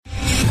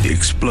The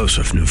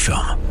explosive new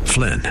film,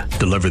 Flynn,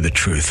 deliver the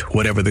truth,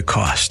 whatever the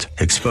cost,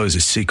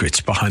 exposes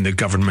secrets behind the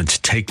government's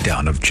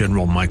takedown of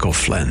General Michael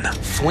Flynn.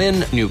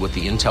 Flynn knew what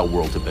the intel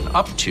world had been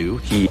up to.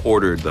 He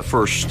ordered the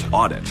first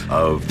audit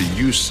of the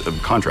use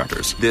of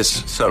contractors.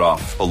 This set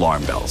off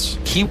alarm bells.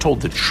 He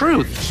told the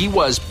truth. He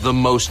was the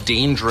most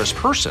dangerous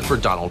person for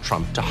Donald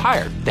Trump to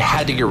hire. They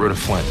had to get rid of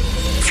Flynn.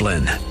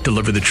 Flynn,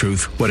 deliver the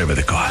truth, whatever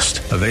the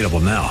cost. Available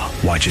now.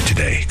 Watch it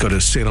today. Go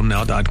to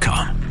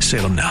salemnow.com.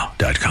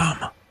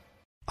 salemnow.com.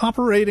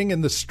 Operating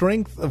in the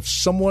strength of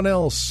someone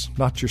else,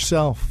 not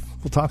yourself.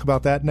 We'll talk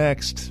about that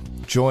next.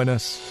 Join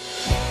us.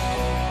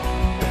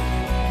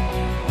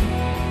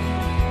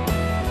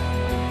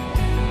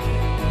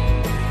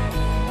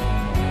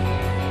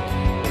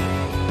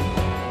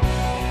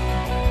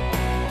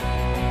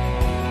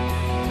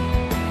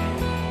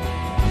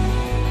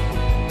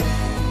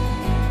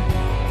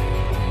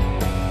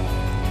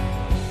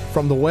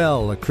 From The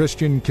Well, a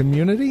Christian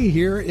community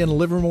here in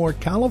Livermore,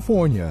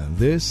 California,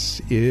 this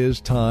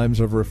is Times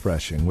of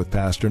Refreshing with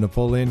Pastor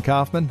Napoleon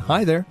Kaufman.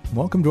 Hi there.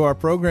 Welcome to our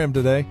program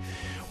today.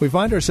 We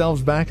find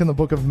ourselves back in the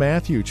book of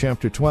Matthew,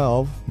 chapter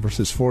 12,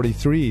 verses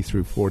 43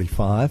 through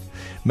 45,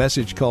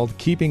 message called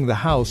Keeping the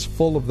House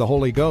Full of the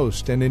Holy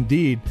Ghost. And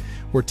indeed,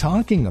 we're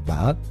talking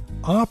about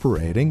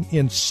operating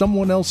in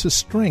someone else's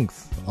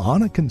strength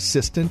on a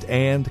consistent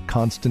and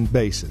constant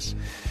basis.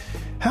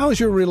 How is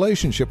your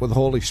relationship with the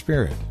Holy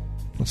Spirit?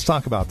 Let's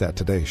talk about that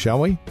today, shall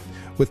we?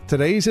 With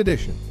today's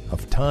edition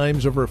of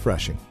Times of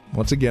Refreshing.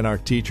 Once again, our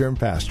teacher and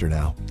pastor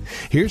now.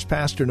 Here's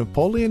Pastor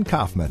Napoleon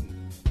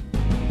Kaufman.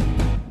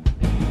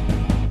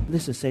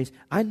 Listen, saints,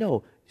 I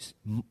know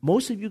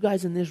most of you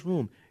guys in this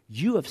room,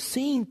 you have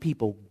seen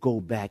people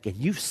go back and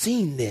you've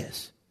seen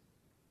this.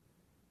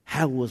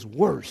 How it was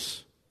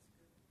worse.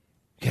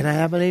 Can I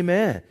have an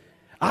amen?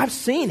 I've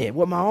seen it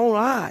with my own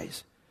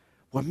eyes.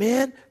 Well,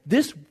 man,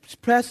 this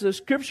passage of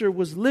Scripture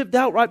was lived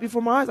out right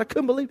before my eyes. I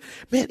couldn't believe,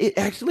 man, it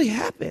actually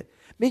happened.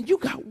 Man, you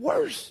got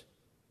worse.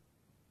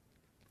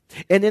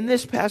 And in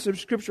this passage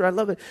of Scripture, I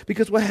love it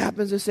because what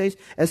happens is, says,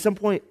 at some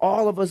point,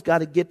 all of us got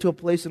to get to a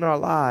place in our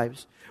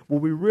lives where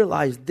we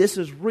realize this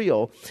is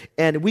real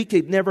and we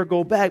could never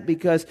go back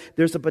because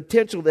there's a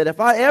potential that if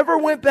I ever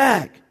went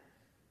back,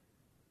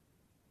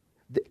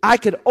 I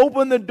could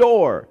open the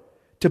door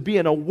to be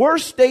in a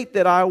worse state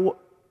that I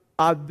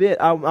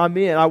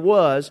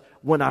was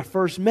when I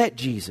first met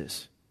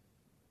Jesus.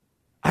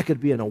 I could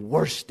be in a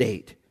worse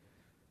state.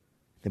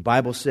 The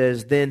Bible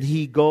says, then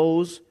he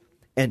goes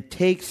and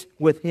takes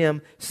with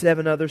him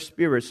 7 other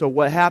spirits. So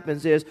what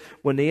happens is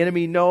when the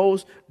enemy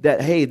knows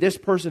that, hey, this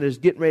person is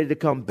getting ready to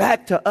come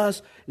back to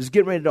us, is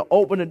getting ready to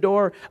open the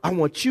door, I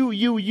want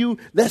you,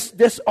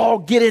 let's all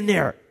get in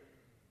there.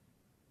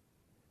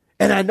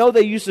 And I know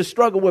they used to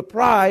struggle with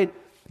pride,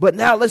 but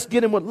now let's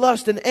get them with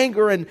lust and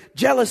anger and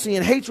jealousy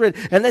and hatred,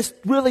 and let's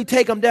really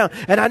take them down.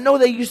 And I know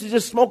they used to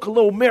just smoke a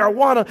little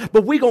marijuana,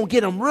 but we're going to get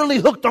them really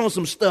hooked on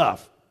some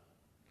stuff.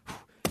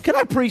 Can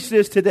I preach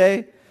this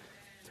today?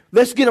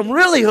 Let's get them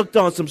really hooked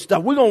on some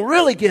stuff. We're going to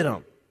really get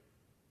them.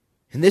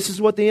 And this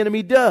is what the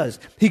enemy does.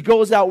 He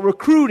goes out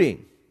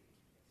recruiting.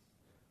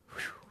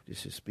 Whew,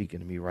 this is speaking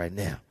to me right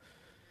now.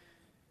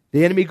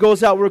 The enemy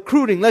goes out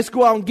recruiting. Let's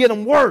go out and get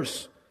them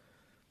worse.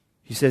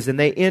 He says, and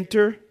they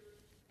enter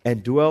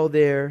and dwell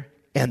there,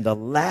 and the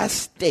last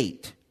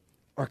state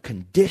or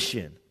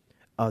condition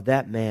of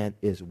that man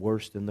is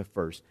worse than the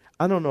first.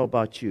 I don't know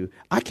about you.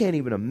 I can't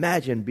even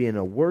imagine being in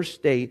a worse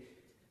state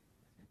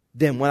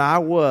than when I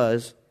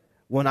was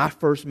when I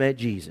first met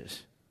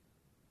Jesus.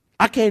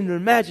 I can't even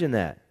imagine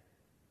that.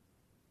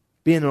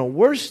 Being in a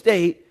worse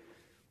state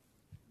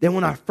than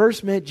when I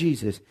first met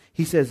Jesus.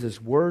 He says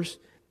it's worse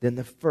than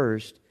the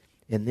first.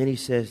 And then he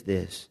says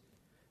this,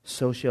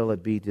 so shall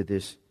it be to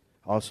this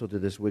also to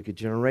this wicked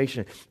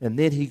generation. And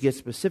then he gets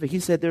specific. He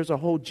said there's a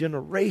whole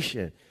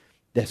generation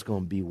that's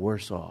going to be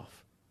worse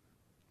off.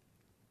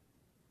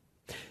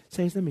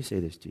 Saints, let me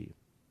say this to you.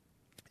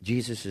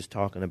 Jesus is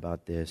talking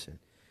about this,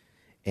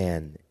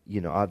 and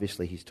you know,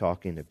 obviously he's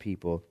talking to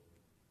people.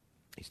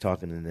 He's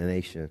talking to the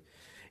nation,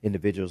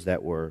 individuals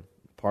that were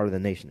part of the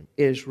nation of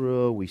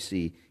Israel. We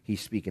see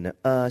he's speaking to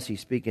us.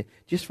 He's speaking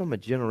just from a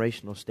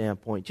generational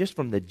standpoint, just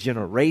from the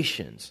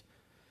generations,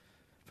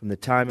 from the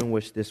time in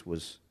which this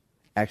was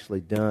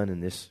actually done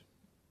and this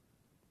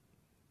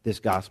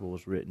gospel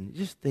was written.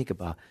 Just think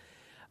about,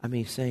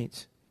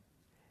 saints,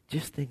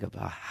 just think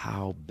about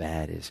how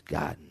bad it's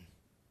gotten.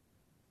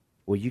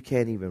 Well, you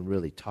can't even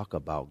really talk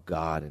about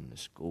God in the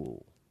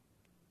school.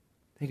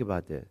 Think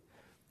about that.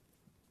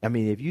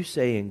 If you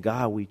say in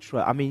God we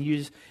trust, you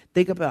just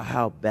think about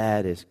how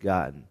bad it's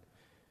gotten.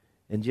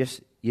 And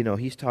just,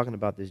 he's talking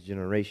about this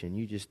generation.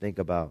 You just think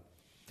about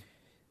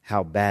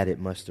how bad it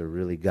must have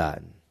really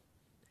gotten.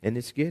 And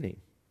it's getting.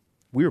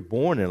 We were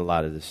born in a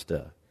lot of this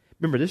stuff.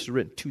 Remember, this was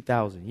written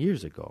 2,000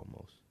 years ago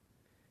almost.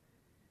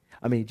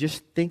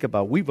 Just think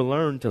about, we've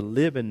learned to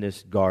live in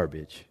this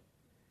garbage.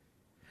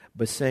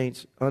 But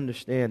saints,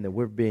 understand that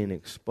we're being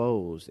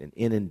exposed and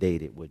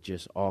inundated with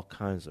just all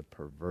kinds of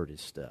perverted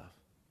stuff.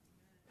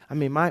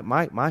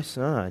 My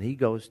son, he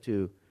goes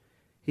to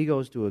He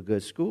goes to a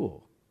good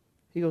school.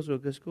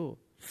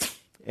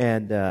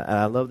 And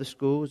I love the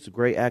school. It's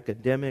great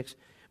academics.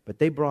 But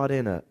they brought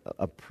in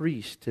a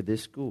priest to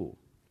this school.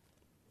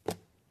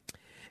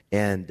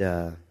 And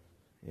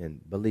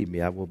believe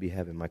me, I will be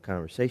having my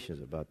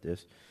conversations about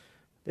this.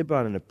 They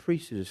brought in a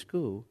priest to the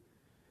school.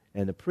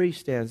 And the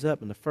priest stands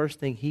up, and the first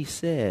thing he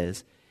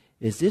says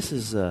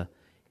is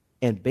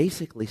and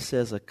basically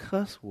says a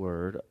cuss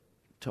word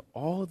to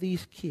all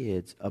these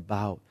kids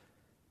about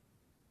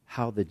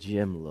how the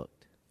gym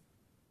looked.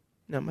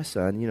 Now, my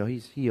son,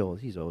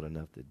 he's old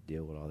enough to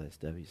deal with all that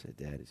stuff. He said,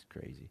 Dad, it's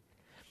crazy.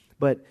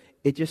 But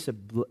it just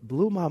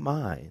blew my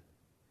mind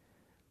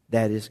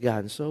that it's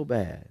gotten so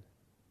bad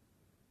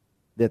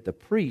that the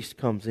priest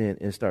comes in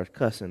and starts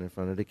cussing in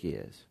front of the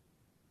kids.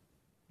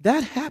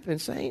 That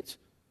happens, saints.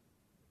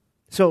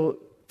 So,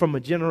 from a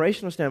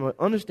generational standpoint,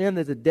 understand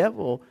that the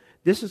devil,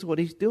 this is what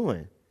he's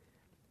doing.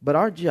 But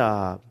our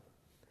job,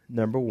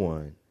 number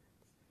one,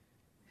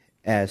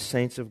 as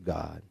saints of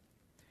God,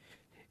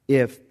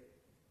 if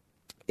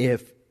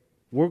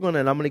we're going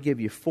to, and I'm going to give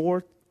you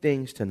 4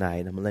 things tonight,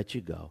 I'm going to let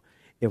you go.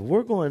 If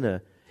we're going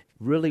to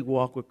really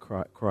walk with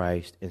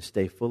Christ and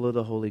stay full of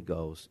the Holy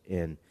Ghost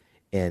and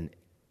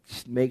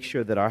make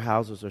sure that our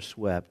houses are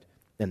swept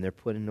and they're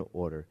put into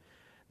order,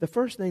 the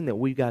first thing that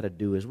we got to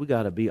do is we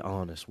got to be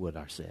honest with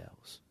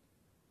ourselves.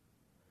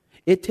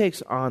 It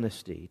takes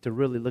honesty to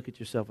really look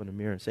at yourself in the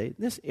mirror and say, in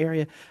this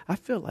area, I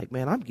feel like,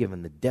 man, I'm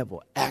giving the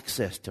devil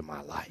access to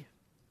my life.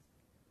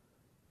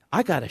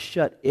 I got to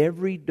shut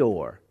every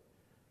door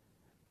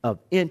of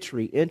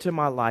entry into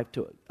my life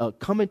to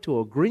come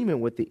into agreement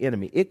with the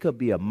enemy. It could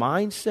be a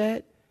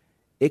mindset.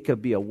 It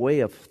could be a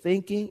way of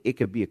thinking. It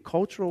could be a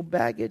cultural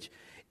baggage.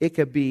 It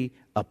could be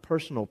a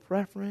personal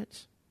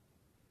preference,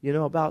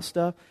 about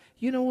stuff.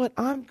 You know what?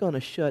 I'm going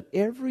to shut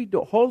every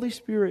door. Holy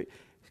Spirit,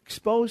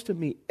 expose to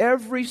me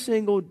every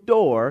single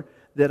door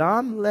that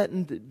I'm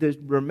letting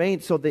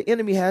remain so the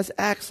enemy has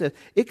access.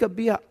 It could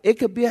be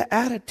an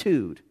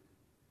attitude.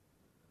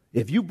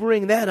 If you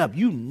bring that up,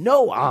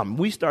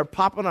 we start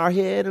popping our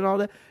head and all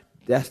that.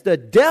 That's the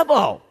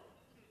devil.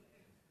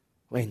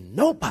 Ain't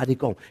nobody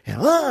going,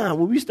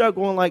 when we start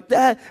going like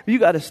that, you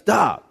got to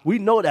stop. We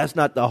know that's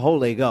not the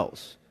Holy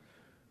Ghost.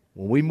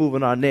 When we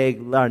moving our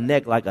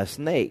neck like a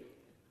snake.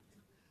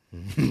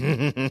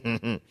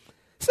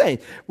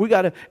 Saints, we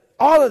got to,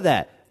 all of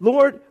that.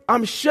 Lord,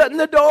 I'm shutting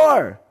the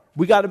door.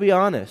 We got to be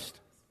honest.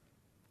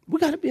 We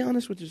got to be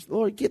honest with this.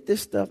 Lord, get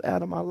this stuff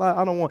out of my life.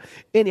 I don't want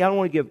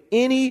to give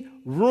any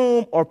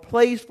room or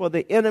place for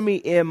the enemy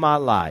in my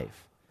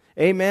life.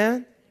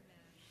 Amen?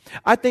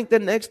 I think the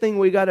next thing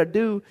we got to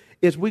do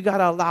is we got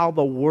to allow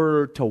the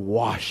Word to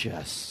wash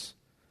us.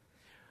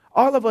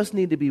 All of us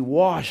need to be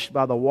washed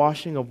by the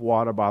washing of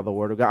water by the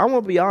Word of God. I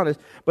want to be honest,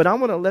 but I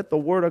want to let the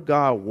Word of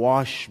God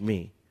wash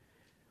me.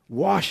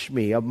 Wash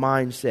me of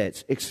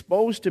mindsets.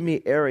 Expose to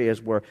me areas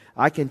where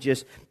I can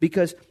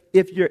because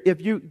if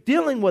you're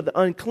dealing with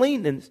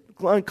uncleanness,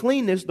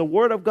 the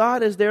Word of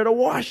God is there to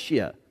wash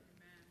you.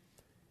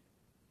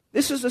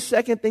 This is the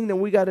second thing that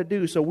we got to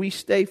do. So we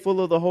stay full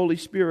of the Holy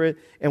Spirit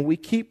and we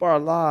keep our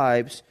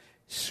lives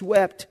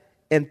swept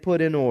and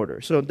put in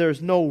order. So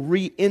there's no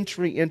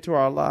re-entry into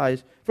our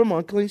lives from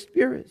unclean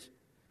spirits.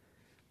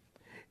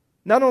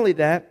 Not only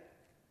that,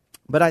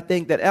 but I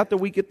think that after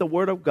we get the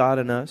Word of God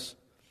in us,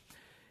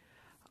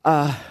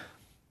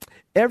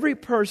 every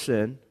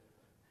person,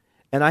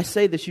 and I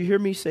say this, you hear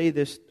me say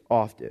this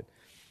often,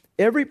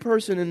 every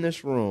person in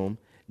this room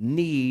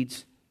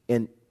needs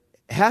and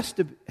has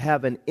to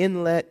have an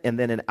inlet and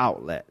then an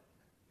outlet.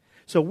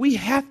 So we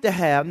have to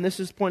have, and this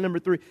is point number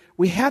 3,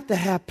 we have to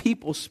have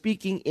people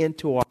speaking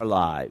into our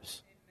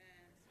lives.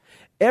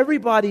 Amen.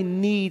 Everybody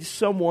needs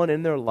someone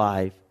in their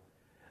life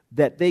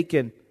that they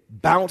can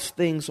bounce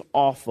things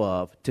off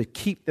of to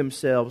keep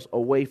themselves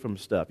away from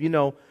stuff.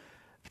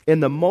 In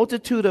the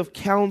multitude of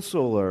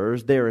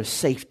counselors, there is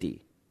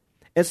safety.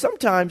 And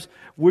sometimes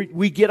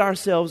we get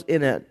ourselves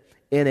in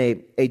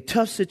a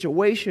tough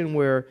situation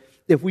where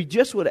if we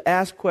just would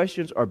ask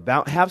questions or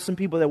have some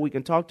people that we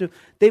can talk to,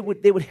 they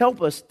would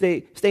help us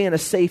stay in a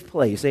safe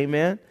place.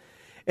 Amen?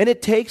 And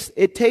it takes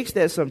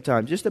that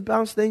sometimes just to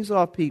bounce things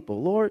off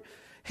people. Lord,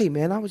 hey,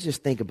 man, I was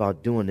just thinking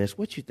about doing this.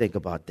 What you think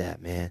about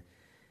that, man?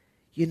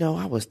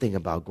 I was thinking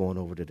about going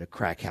over to the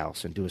crack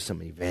house and doing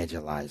some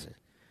evangelizing.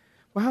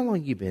 Well, how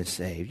long you been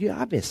saved?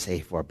 I've been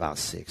saved for about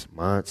 6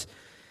 months.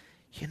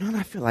 And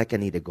I feel like I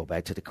need to go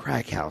back to the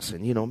crack house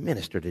and,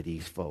 minister to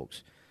these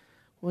folks.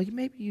 Well,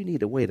 maybe you need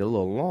to wait a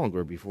little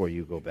longer before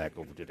you go back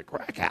over to the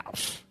crack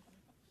house.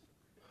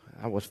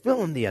 I was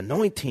feeling the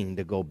anointing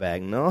to go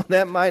back. No,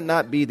 that might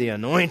not be the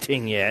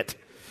anointing yet.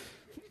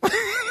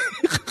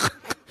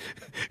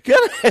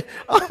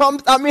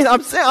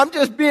 I'm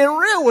just being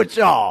real with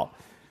y'all.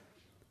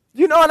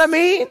 You know what I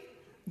mean?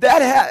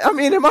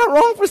 Am I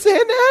wrong for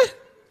saying that?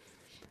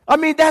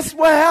 That's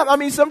what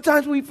happens.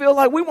 Sometimes we feel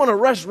like we want to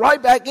rush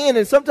right back in,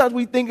 and sometimes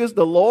we think it's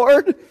the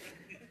Lord.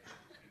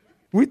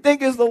 We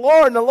think it's the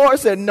Lord, and the Lord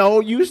said,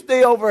 no, you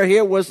stay over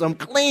here with some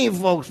clean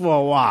folks for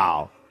a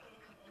while.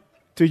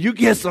 till you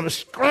get some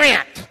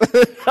strength.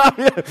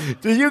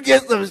 Till you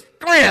get some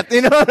strength,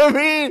 you know what I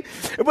mean?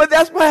 But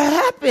that's what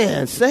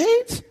happens,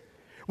 saints.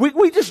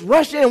 We just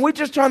rush in. We're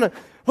just trying to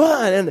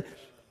run and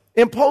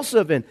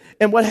impulsive.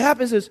 And what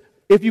happens is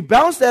if you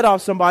bounce that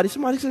off somebody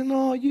says,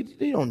 no, you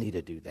don't need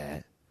to do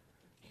that.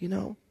 You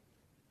know,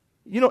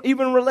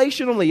 even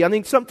relationally, I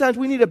think sometimes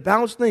we need to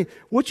bounce things.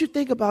 What you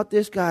think about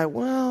this guy?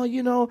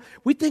 Well,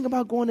 we think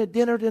about going to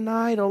dinner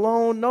tonight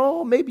alone.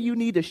 No, maybe you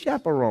need a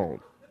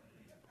chaperone.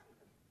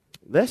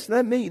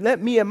 Let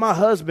me and my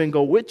husband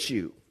go with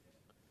you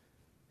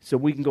so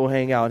we can go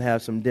hang out and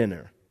have some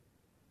dinner.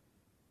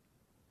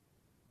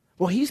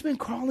 Well, he's been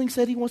calling,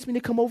 said he wants me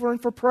to come over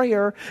and for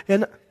prayer,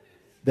 and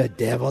the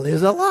devil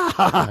is a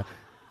lie.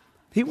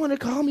 He want to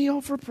call me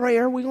over for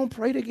prayer. We're going to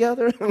pray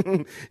together.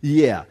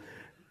 Yeah.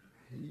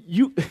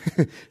 You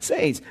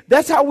saints,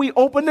 that's how we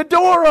open the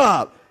door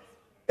up.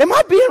 Am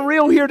I being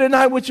real here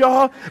tonight with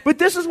y'all? But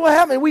this is what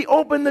happened. We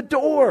open the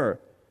door.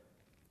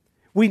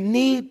 We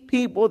need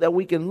people that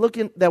we can look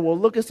in, that will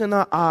look us in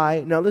our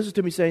eye. Now listen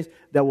to me, saints,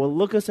 that will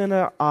look us in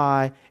our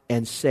eye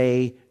and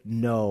say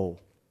no.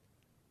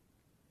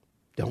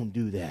 Don't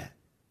do that.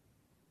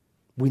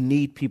 We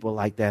need people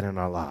like that in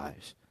our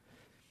lives.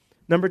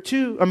 Number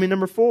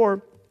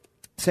 4,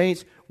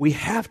 saints, we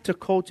have to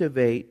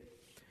cultivate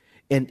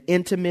an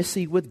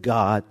intimacy with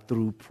God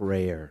through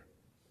prayer.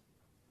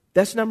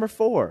 That's number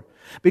 4.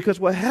 Because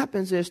what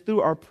happens is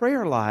through our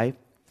prayer life,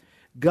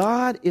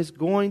 God is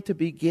going to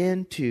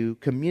begin to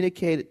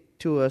communicate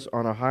to us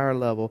on a higher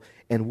level,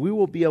 and we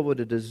will be able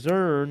to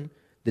discern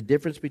the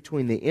difference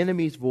between the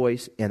enemy's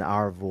voice and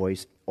our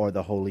voice, or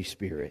the Holy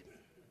Spirit.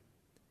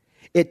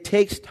 It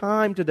takes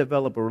time to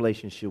develop a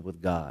relationship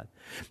with God.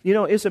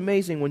 It's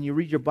amazing when you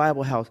read your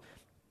Bible how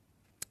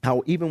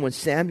even when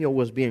Samuel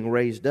was being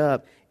raised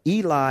up,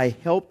 Eli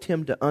helped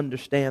him to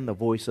understand the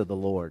voice of the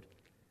Lord.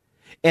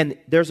 And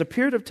there's a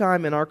period of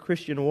time in our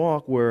Christian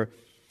walk where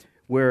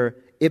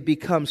it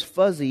becomes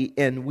fuzzy,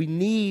 and we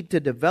need to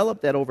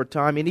develop that over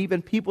time, and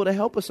even people to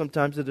help us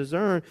sometimes to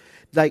discern.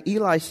 Like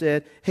Eli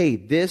said, hey,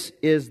 this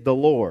is the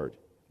Lord.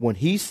 When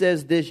he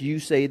says this, you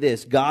say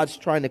this. God's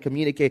trying to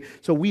communicate.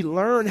 So we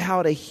learn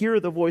how to hear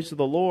the voice of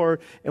the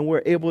Lord, and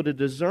we're able to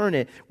discern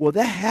it. Well,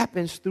 that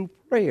happens through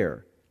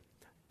prayer,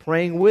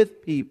 praying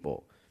with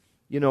people.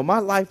 My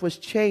life was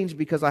changed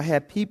because I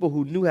had people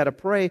who knew how to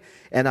pray,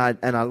 and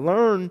I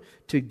learned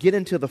to get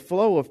into the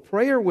flow of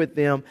prayer with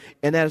them,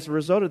 and as a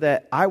result of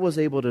that, I was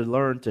able to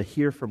learn to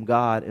hear from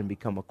God and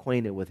become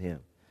acquainted with Him.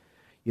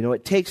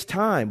 It takes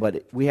time,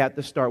 but we have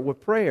to start with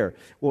prayer.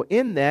 Well,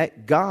 in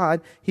that,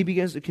 God, He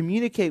begins to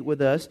communicate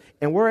with us,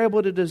 and we're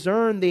able to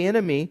discern the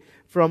enemy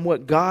from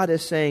what God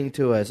is saying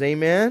to us.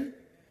 Amen?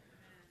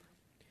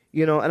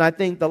 And I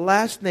think the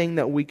last thing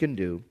that we can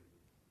do,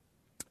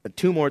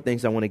 2 more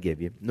things I want to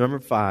give you. Number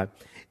 5,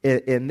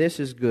 and this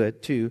is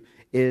good too,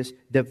 is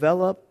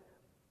develop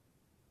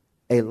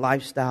a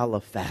lifestyle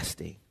of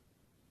fasting.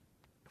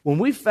 When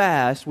we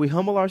fast, we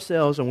humble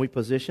ourselves and we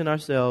position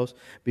ourselves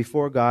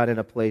before God in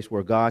a place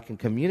where God can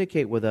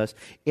communicate with us.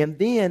 And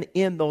then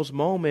in those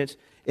moments,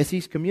 as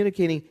He's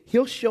communicating,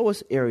 He'll show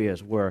us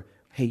areas where,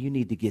 hey, you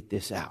need to get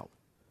this out.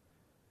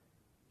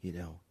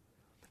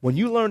 When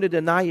you learn to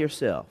deny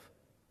yourself,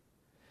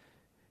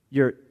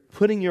 you're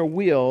putting your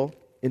will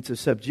into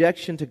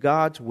subjection to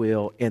God's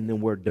will, and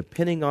then we're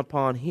depending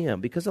upon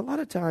Him. Because a lot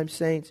of times,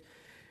 saints,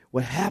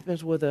 what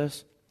happens with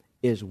us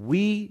is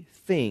we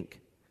think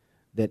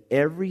that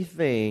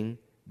everything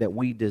that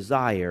we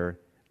desire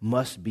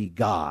must be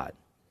God.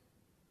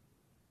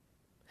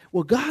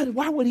 Well, God,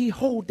 why would He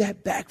hold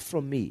that back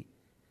from me?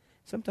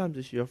 Sometimes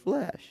it's your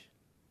flesh.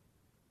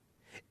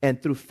 And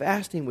through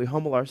fasting, we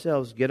humble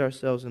ourselves, get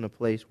ourselves in a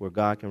place where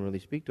God can really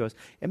speak to us,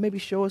 and maybe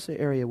show us an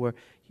area where,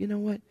 you know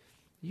what,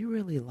 you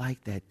really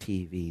like that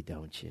TV,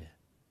 don't you?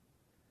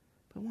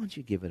 But why don't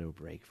you give it a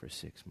break for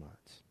 6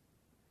 months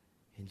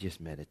and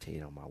just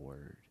meditate on my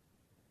word?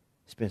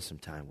 Spend some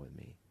time with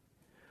me.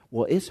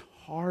 Well, it's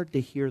hard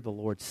to hear the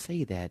Lord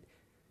say that,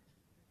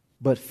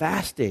 but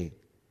fasting,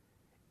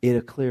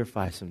 it'll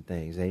clarify some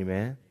things.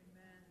 Amen?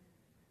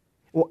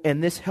 Well,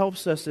 and this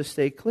helps us to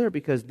stay clear,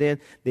 because then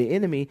the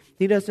enemy,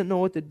 he doesn't know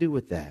what to do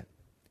with that.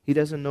 He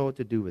doesn't know what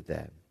to do with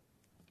that.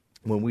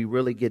 When we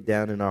really get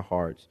down in our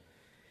hearts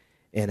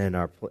and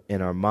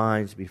in our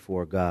minds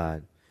before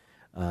God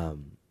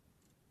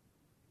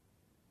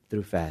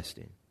through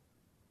fasting.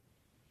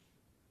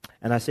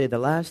 And I say the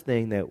last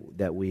thing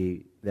that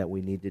we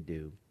need to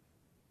do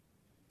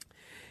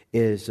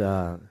is,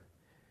 and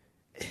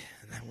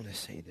I want to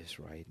say this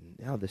right,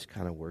 and how this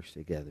kind of works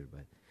together,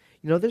 but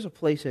there's a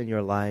place in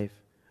your life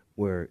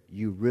where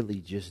you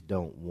really just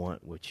don't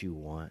want what you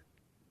want.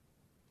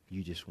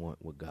 You just want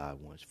what God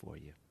wants for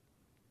you.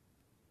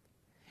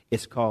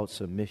 It's called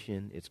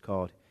submission. It's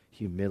called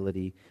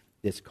humility.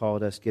 It's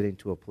called us getting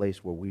to a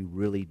place where we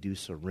really do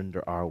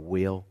surrender our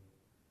will.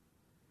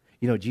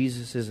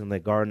 Jesus is in the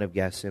Garden of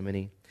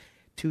Gethsemane.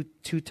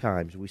 Two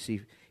times we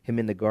see Him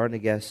in the Garden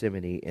of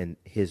Gethsemane, and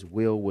His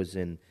will was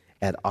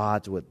at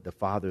odds with the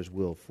Father's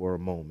will for a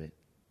moment.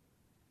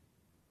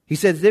 He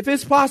says, if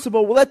it's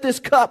possible, let this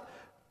cup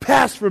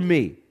pass from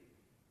me.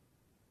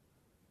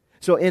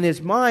 So in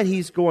his mind,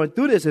 he's going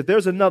through this. If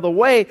there's another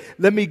way,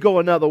 let me go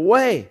another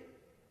way.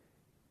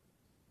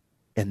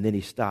 And then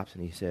he stops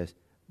and he says,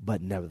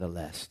 but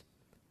nevertheless,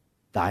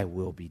 thy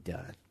will be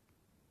done.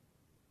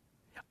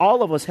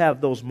 All of us have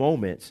those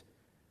moments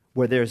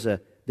where there's a,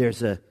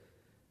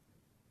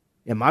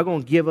 am I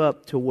going to give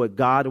up to what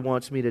God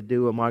wants me to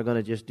do? Am I going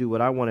to just do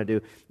what I want to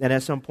do? And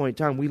at some point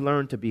in time, we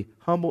learn to be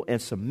humble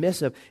and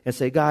submissive and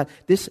say, God,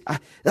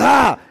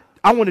 I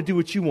want to do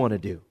what you want to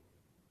do.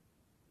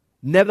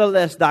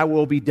 Nevertheless, thy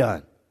will be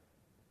done.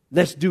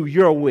 Let's do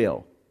your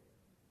will,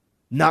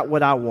 not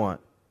what I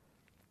want.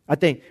 I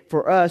think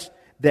for us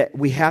that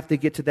we have to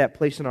get to that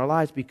place in our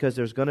lives, because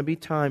there's going to be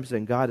times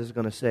that God is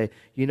going to say,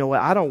 you know what,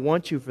 I don't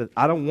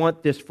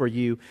want this for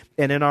you.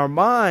 And in our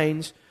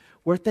minds,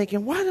 we're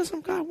thinking, why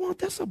doesn't God want?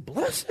 That's a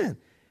blessing.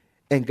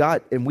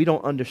 And we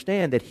don't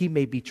understand that he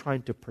may be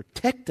trying to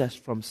protect us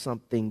from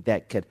something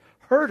that could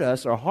hurt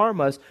us or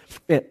harm us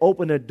and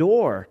open a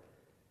door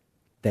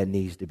that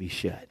needs to be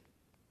shut.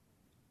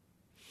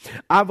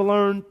 I've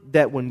learned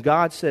that when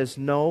God says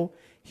no,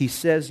 he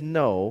says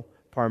no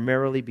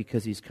primarily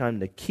because he's trying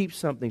to keep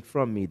something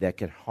from me that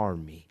could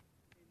harm me.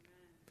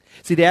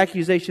 See, the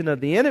accusation of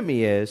the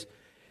enemy is,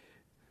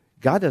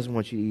 God doesn't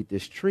want you to eat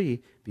this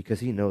tree because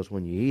he knows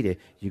when you eat it,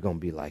 you're going to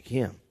be like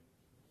him.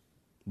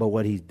 But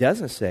what he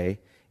doesn't say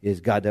is,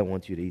 God doesn't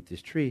want you to eat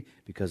this tree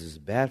because it's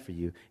bad for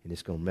you and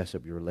it's going to mess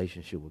up your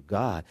relationship with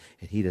God,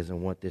 and he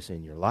doesn't want this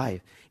in your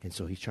life. And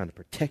so he's trying to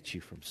protect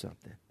you from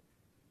something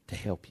to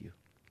help you.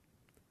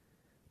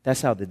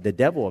 That's how the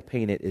devil will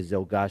paint it, as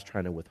though God's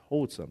trying to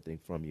withhold something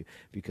from you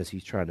because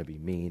he's trying to be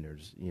mean, or,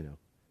 you know.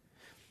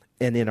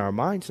 And in our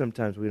mind,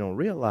 sometimes we don't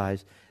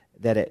realize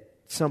that at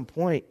some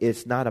point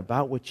it's not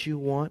about what you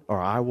want or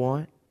I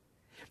want.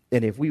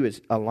 And if we would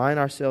align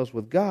ourselves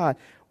with God,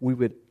 we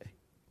would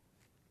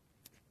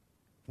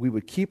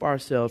keep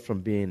ourselves from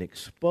being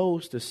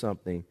exposed to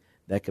something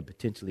that could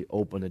potentially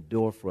open a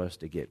door for us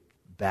to get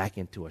back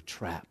into a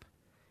trap,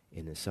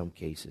 and in some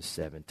cases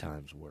 7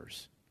 times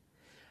worse.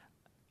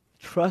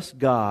 Trust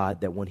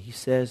God that when he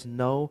says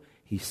no,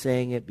 he's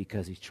saying it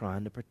because he's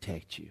trying to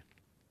protect you.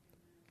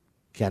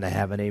 Can I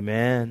have an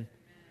amen?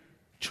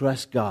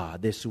 Trust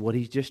God. This is what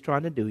he's just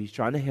trying to do. He's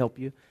trying to help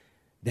you.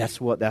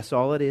 That's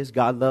all it is.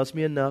 God loves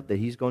me enough that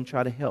he's going to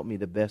try to help me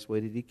the best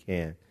way that he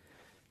can.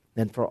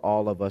 And for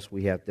all of us,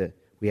 we have to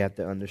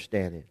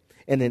understand it.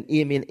 And then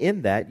even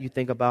in that, you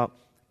think about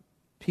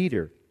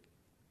Peter.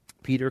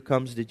 Peter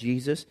comes to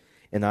Jesus,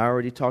 and I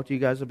already talked to you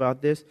guys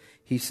about this.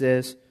 He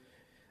says,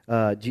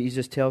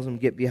 Jesus tells him,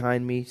 get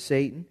behind me,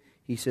 Satan.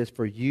 He says,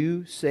 for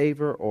you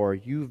savor, or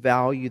you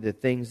value the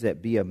things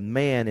that be of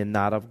man and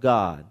not of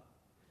God.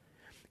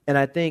 And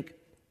I think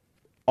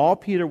all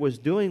Peter was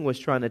doing was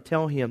trying to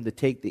tell him to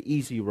take the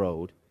easy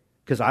road,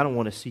 because I don't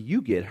want to see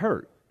you get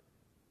hurt.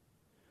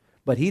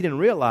 But he didn't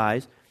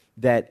realize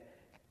that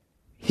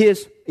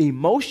his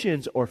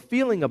emotions or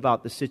feeling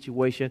about the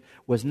situation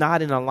was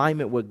not in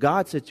alignment with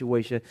God's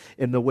situation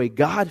and the way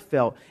God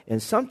felt.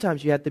 And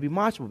sometimes you have to be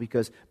watchful,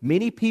 because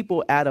many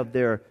people, out of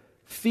their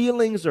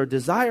feelings or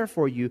desire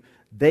for you,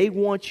 they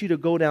want you to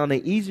go down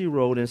the easy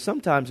road. And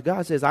sometimes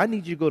God says, I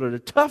need you to go to the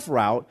tough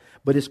route,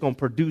 but it's going to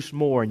produce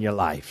more in your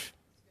life.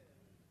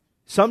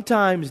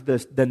 Sometimes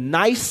the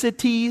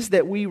niceties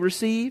that we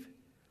receive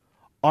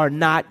are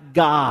not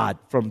God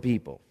from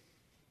people.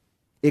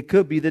 It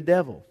could be the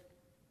devil.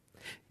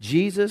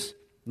 Jesus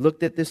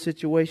looked at this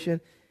situation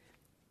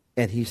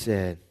and he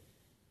said,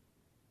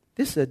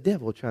 this is the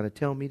devil trying to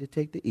tell me to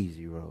take the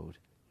easy road.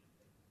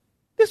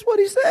 That's what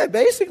he said,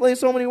 basically, in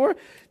so many words.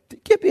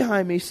 Get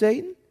behind me,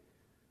 Satan.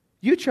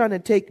 You're trying to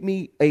take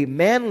me a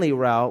manly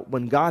route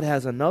when God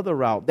has another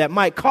route that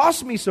might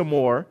cost me some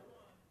more,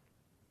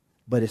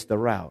 but it's the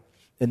route.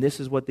 And this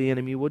is what the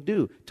enemy will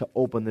do to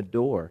open the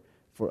door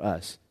for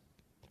us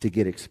to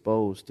get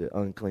exposed to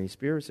unclean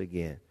spirits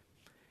again.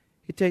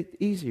 He take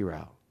the easy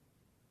route.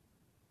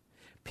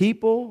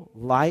 People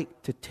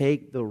like to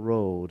take the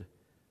road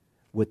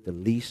with the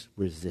least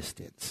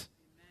resistance.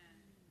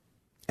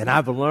 And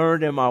I've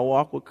learned in my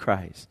walk with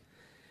Christ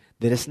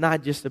that it's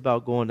not just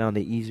about going down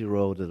the easy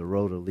road or the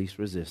road of least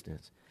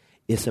resistance.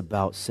 It's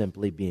about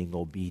simply being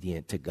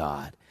obedient to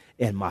God.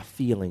 And my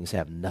feelings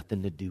have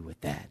nothing to do with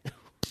that.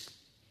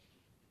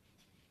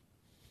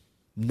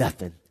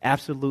 Nothing.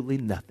 Absolutely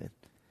nothing.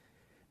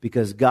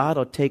 Because God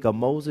will take a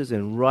Moses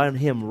and run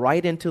him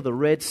right into the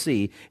Red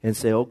Sea and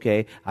say,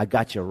 okay, I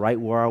got you right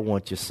where I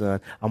want you,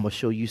 son. I'm going to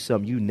show you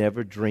something you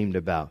never dreamed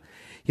about.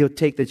 He'll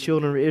take the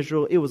children of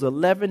Israel. It was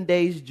 11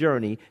 days'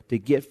 journey to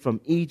get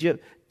from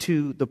Egypt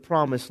to the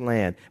promised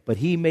land. But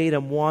he made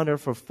them wander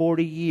for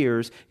 40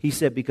 years. He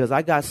said, because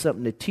I got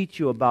something to teach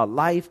you about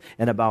life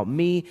and about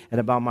me and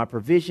about my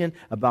provision,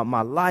 about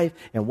my life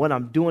and what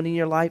I'm doing in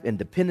your life and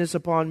dependence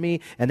upon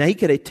me. And then he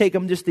could take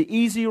them just the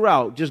easy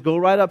route. Just go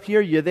right up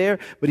here, you're there.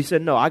 But he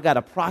said, no, I got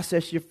to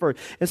process you first.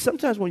 And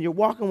sometimes when you're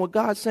walking with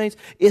God, saints,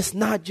 it's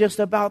not just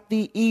about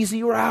the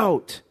easy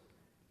route.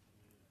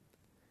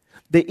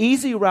 The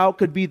easy route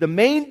could be the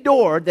main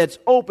door that's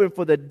open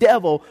for the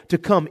devil to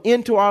come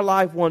into our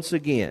life once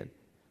again.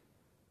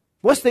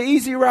 What's the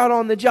easy route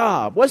on the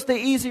job? What's the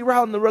easy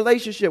route in the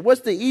relationship?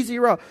 What's the easy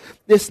route?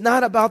 It's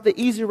not about the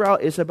easy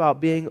route. It's about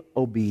being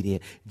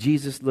obedient.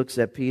 Jesus looks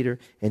at Peter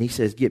and he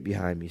says, "Get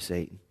behind me,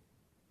 Satan.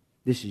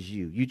 This is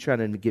you. You trying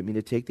to get me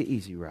to take the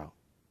easy route.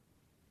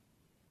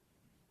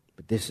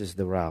 But this is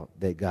the route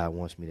that God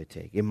wants me to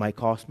take. It might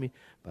cost me,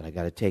 but I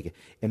got to take it.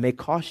 It may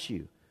cost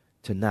you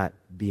to not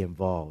be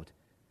involved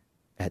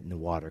at the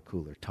water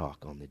cooler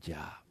talk on the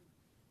job.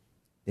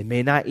 It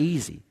may not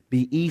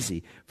be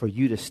easy for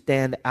you to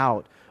stand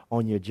out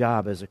on your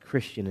job as a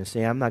Christian and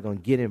say, I'm not going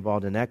to get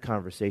involved in that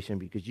conversation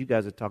because you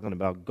guys are talking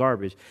about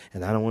garbage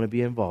and I don't want to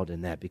be involved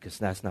in that because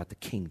that's not the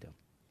kingdom.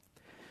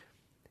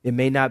 It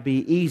may not be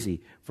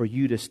easy for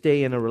you to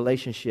stay in a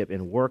relationship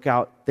and work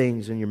out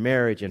things in your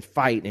marriage and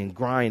fight and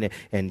grind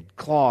and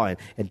claw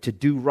and to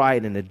do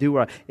right and to do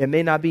right. It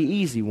may not be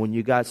easy when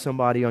you got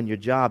somebody on your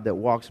job that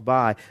walks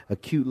by, a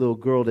cute little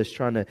girl that's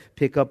trying to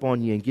pick up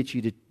on you and get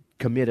you to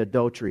commit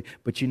adultery.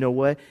 But you know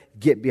what?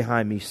 Get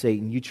behind me,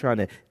 Satan.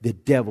 The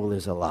devil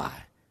is a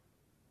lie.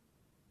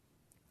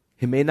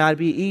 It may not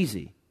be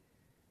easy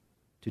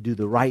to do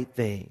the right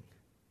thing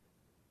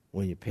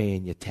when you're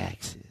paying your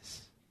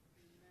taxes.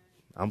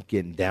 I'm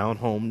getting down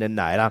home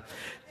tonight.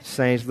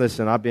 Saints,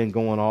 listen, I've been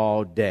going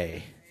all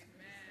day.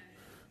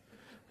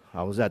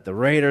 I was at the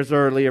Raiders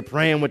earlier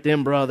praying with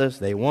them brothers.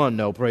 They won,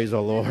 though, praise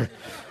the Lord.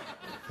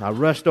 I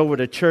rushed over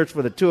to church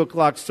for the 2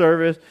 o'clock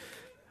service.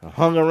 I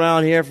hung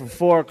around here for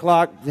 4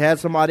 o'clock, had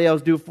somebody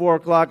else do 4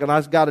 o'clock, and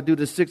I got to do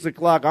the 6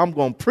 o'clock. I'm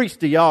going to preach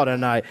to y'all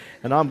tonight,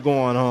 and I'm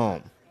going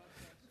home.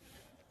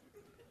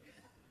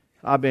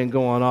 I've been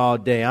going all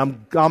day.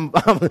 I'm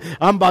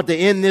about to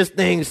end this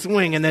thing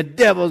swinging. The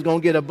devil's going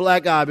to get a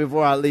black eye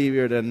before I leave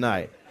here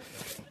tonight.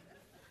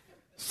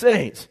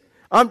 Saints,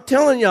 I'm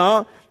telling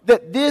y'all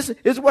that this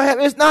is what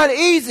happens. It's not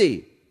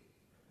easy.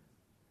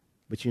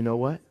 But you know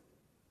what?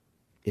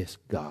 It's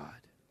God.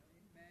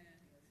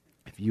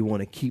 If you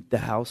want to keep the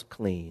house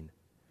clean,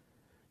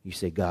 you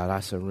say, God, I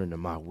surrender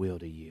my will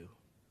to you.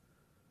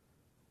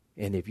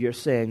 And if you're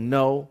saying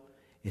no,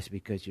 it's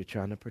because you're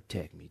trying to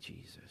protect me,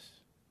 Jesus,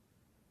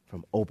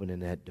 from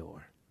opening that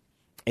door.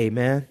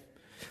 Amen.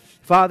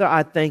 Father,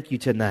 I thank you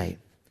tonight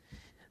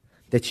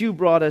that you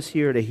brought us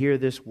here to hear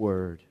this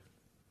word.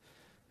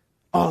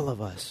 All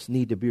of us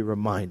need to be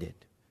reminded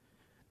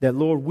that,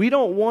 Lord, we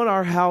don't want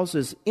our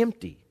houses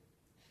empty.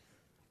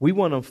 We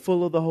want them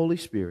full of the Holy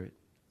Spirit.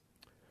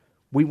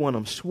 We want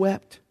them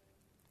swept,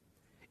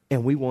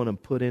 and we want them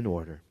put in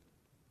order.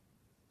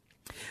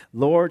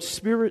 Lord,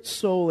 spirit,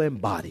 soul,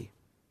 and body.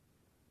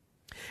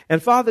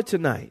 And Father,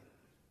 tonight,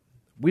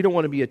 we don't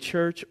want to be a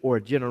church or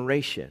a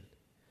generation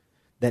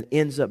that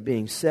ends up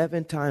being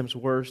 7 times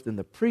worse than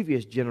the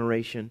previous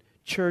generation,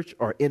 church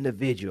or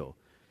individual,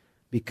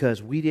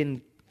 because we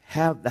didn't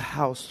have the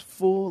house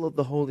full of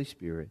the Holy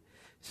Spirit,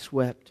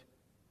 swept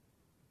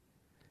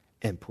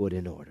and put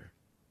in order.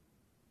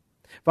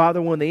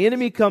 Father, when the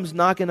enemy comes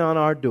knocking on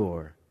our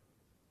door,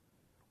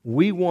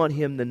 we want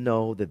him to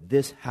know that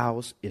this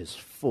house is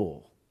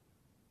full.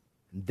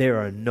 There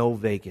are no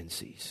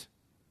vacancies.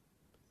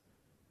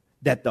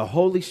 That the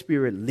Holy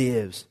Spirit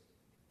lives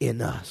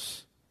in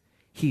us.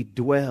 He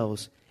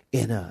dwells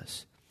in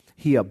us.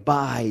 He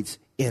abides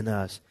in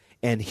us.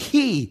 And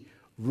He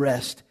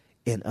rests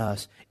in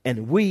us.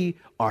 And we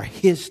are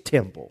His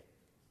temple.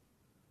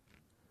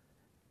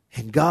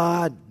 And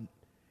God,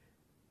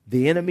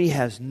 the enemy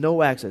has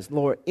no access.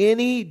 Lord,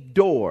 any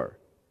door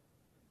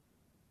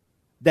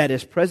that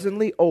is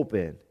presently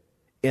open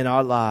in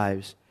our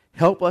lives,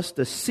 help us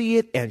to see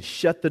it and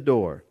shut the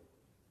door.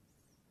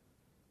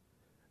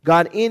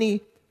 God,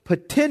 any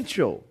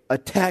potential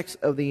attacks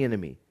of the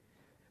enemy,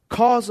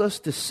 cause us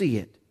to see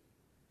it.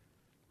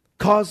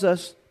 Cause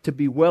us to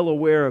be well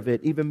aware of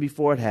it even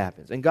before it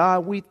happens. And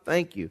God, we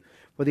thank you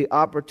for the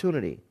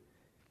opportunity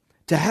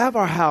to have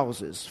our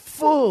houses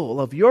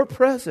full of your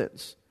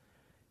presence,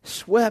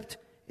 swept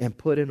and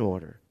put in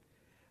order.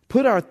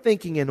 Put our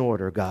thinking in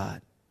order,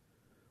 God.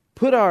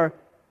 Put our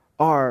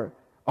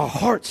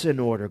hearts in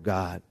order,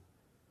 God.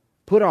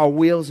 Put our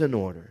wills in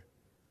order.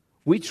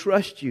 We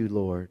trust you,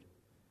 Lord,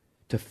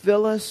 to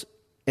fill us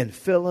and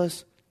fill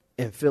us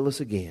and fill us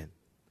again.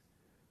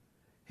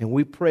 And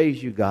we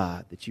praise you,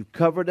 God, that you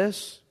covered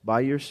us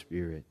by your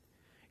Spirit.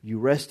 You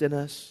rest in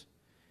us.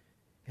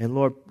 And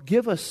Lord,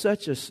 give us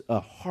such a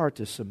heart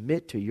to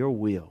submit to your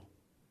will,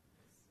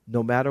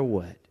 no matter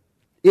what.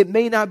 It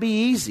may not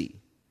be easy,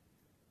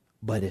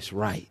 but it's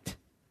right.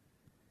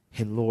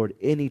 And Lord,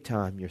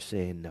 anytime you're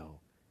saying no,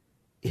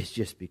 it's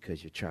just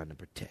because you're trying to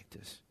protect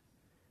us.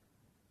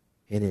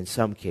 And in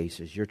some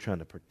cases, you're trying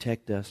to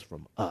protect us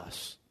from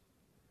us.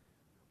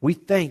 We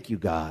thank you,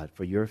 God,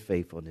 for your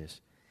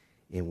faithfulness,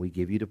 and we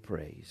give you the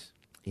praise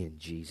in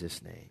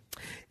Jesus' name.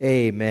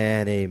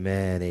 Amen,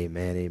 amen,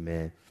 amen,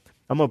 amen.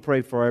 I'm going to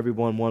pray for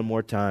everyone one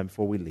more time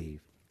before we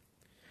leave.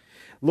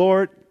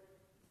 Lord,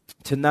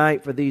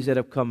 tonight for these that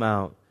have come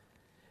out,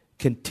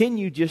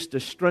 continue just to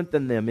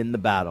strengthen them in the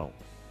battle.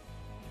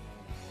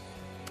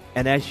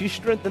 And as you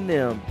strengthen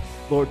them,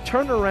 Lord,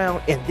 turn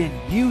around and then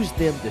use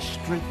them to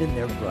strengthen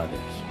their brothers.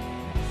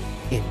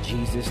 In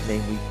Jesus'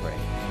 name we pray.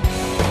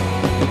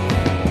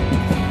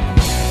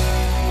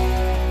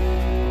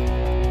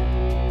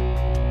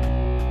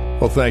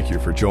 Well, thank you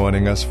for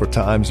joining us for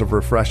Times of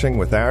Refreshing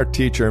with our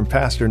teacher and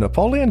pastor,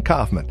 Napoleon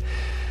Kaufman.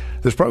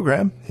 This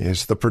program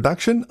is the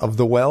production of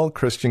the Well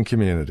Christian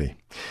Community.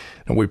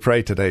 And we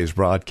pray today's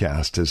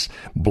broadcast has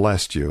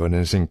blessed you and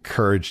has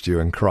encouraged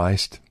you in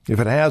Christ. If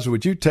it has,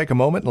 would you take a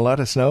moment and let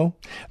us know?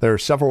 There are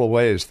several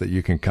ways that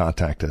you can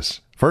contact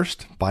us.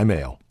 First, by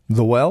mail.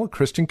 The Well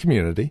Christian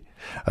Community.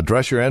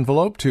 Address your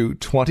envelope to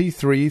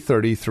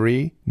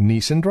 2333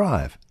 Neeson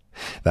Drive.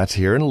 That's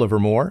here in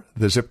Livermore.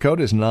 The zip code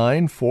is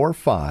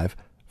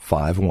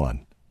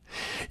 94551.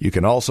 You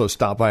can also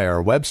stop by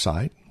our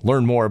website,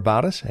 learn more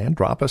about us, and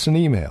drop us an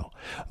email.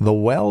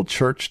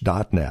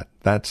 thewellchurch.net.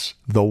 That's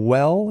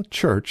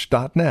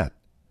thewellchurch.net.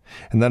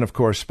 And then, of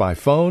course, by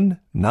phone,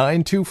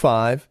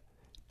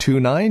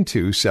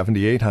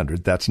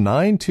 925-292-7800. That's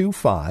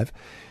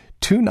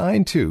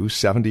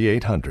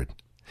 925-292-7800.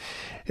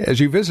 As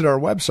you visit our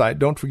website,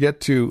 don't forget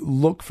to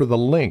look for the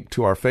link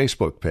to our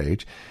Facebook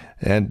page.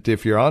 And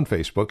if you're on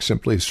Facebook,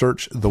 simply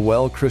search The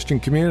Well Christian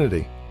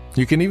Community.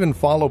 You can even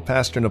follow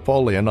Pastor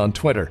Napoleon on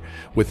Twitter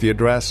with the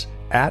address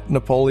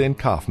 @Napoleon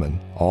Kaufman,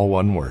 all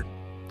one word.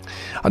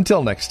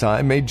 Until next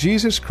time, may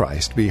Jesus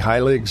Christ be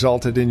highly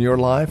exalted in your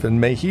life, and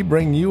may He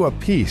bring you a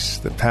peace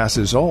that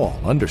passes all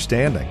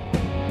understanding.